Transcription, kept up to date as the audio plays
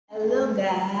Hello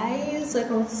guys,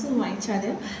 welcome to my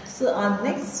channel. So our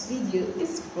next video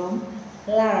is from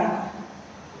Lara.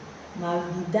 Ma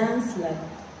vie dance like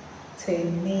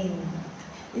tienne.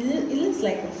 It looks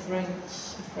like a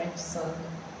French song.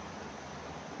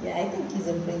 Yeah, I think it's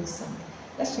a French song.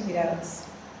 Let's check it out.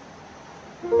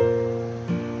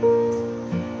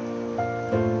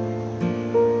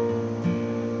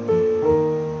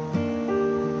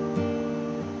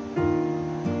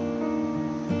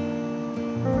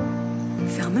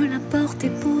 Ferme la porte et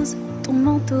pose ton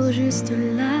manteau juste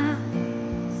là.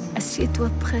 Assieds-toi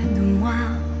près de moi.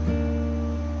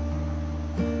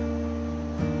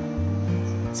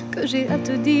 Ce que j'ai à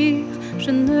te dire,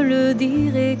 je ne le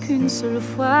dirai qu'une seule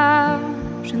fois.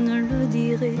 Je ne le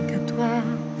dirai qu'à toi.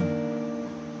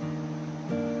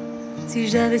 Si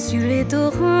j'avais su les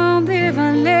torrents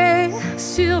dévaler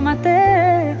sur ma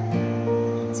terre,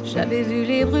 si j'avais vu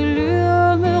les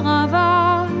brûlures me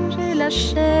ravager la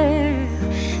chair,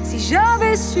 si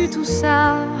j'avais su tout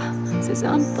ça, ces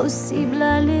impossibles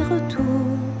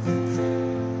allers-retours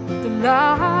de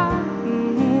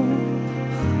l'amour,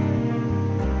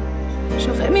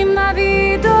 j'aurais mis ma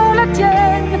vie dans la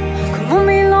tienne, que mon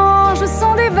mélange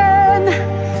sang des veines,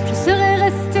 je serais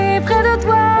restée près de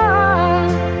toi.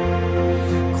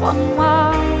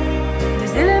 Crois-moi,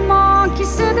 des éléments qui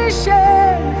se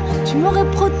déchaînent, tu m'aurais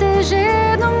protégé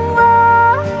de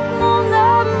moi, mon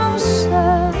âme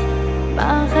sœur,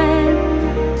 ma reine.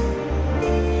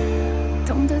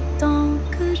 Tant de temps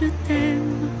que je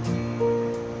t'aime.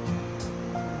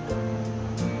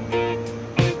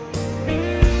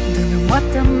 Donne-moi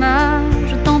ta main,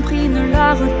 je t'en prie, ne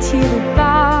la retire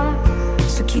pas.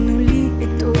 Ce qui nous lie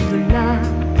est au-delà.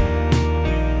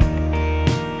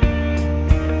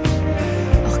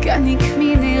 Organique,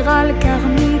 minéral,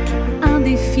 karmique,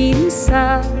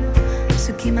 indéfinissable.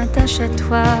 Ce qui m'attache à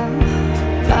toi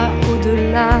va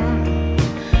au-delà.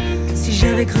 Si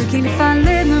j'avais cru qu'il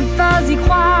fallait ne pas y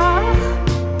croire,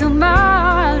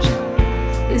 dommage.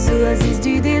 Les oasis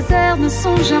du désert ne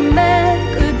sont jamais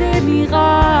que des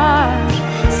mirages.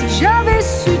 Si j'avais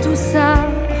su tout ça,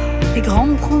 les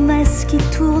grandes promesses qui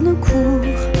tournent court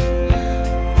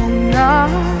en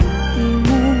amour,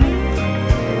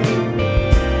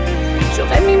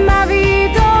 j'aurais mis ma vie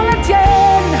dans la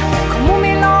tienne, comme mon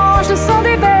mélange de sang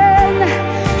des veines,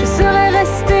 je serais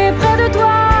restée près de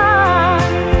toi.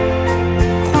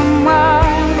 Crois-moi,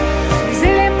 les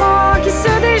éléments qui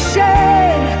se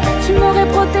déchaînent, tu m'aurais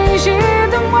protégé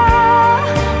de moi,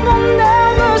 mon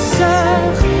âme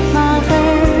sœur, ma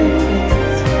reine.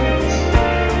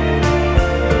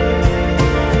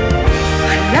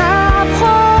 La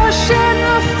prochaine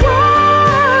fois,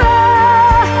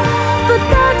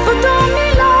 peut-être dans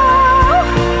 1000 ans,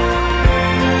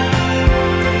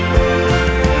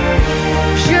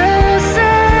 je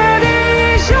sais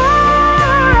déjà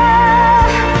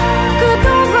que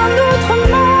dans un autre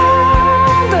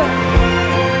monde,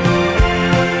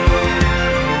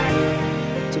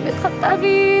 tu mettras ta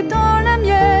vie dans la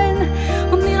mienne.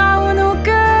 On ira où nos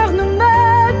cœurs nous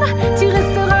mènent. Tu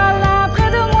resteras là près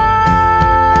de moi.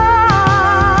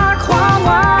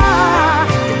 Crois-moi,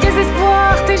 tes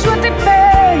espoirs, tes joies, tes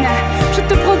peines, je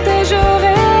te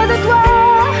protégerai de toi,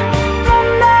 mon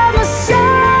âme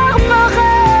sœur, ma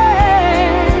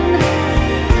reine.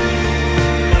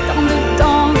 Tant de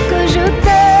temps que je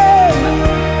t'aime,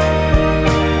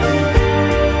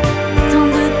 tant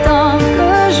de temps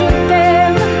que je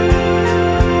t'aime.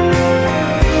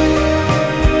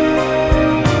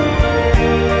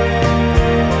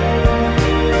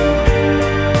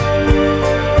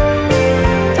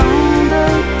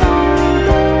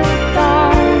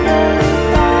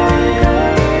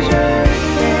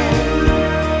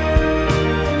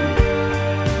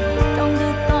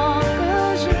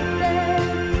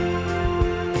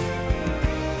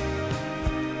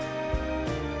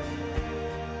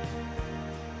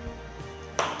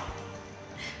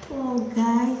 Oh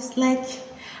guys, like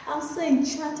I'm so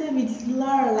enchanted with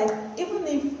Lara. Like even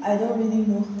if I don't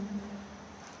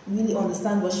really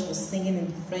understand what she was singing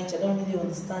in French, I don't really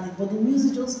understand it, but the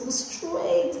music just goes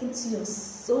straight into your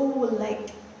soul.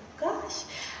 Like gosh,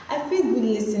 I feel good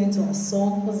listening to her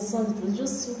song, because the song was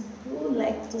just so good.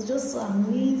 Like it was just so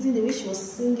amazing the way she was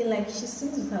singing. Like she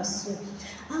sings with her soul.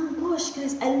 And gosh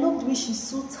guys, I love the way she's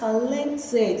so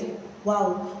talented.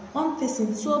 Wow, one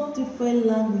person, 12 different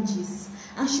languages,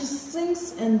 and she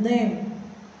sings in them.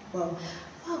 Wow,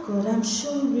 oh God, I'm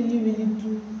sure really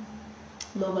do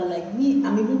love her. Like me,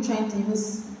 I'm even trying to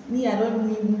I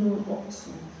don't even know up to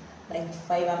like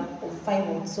 5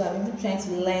 or 2. I'm even trying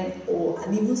to learn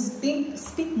and even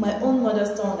speak my own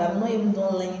mother tongue. I'm not even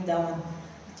done learning that one.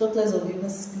 talk less of even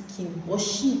speaking. But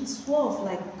she 12,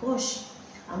 like gosh,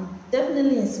 I'm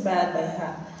definitely inspired by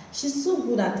her. She's so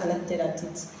good and talented at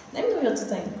it. Let me know your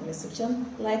thoughts in the comment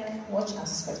section. Like, watch, and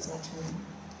subscribe to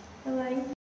my channel. Bye bye.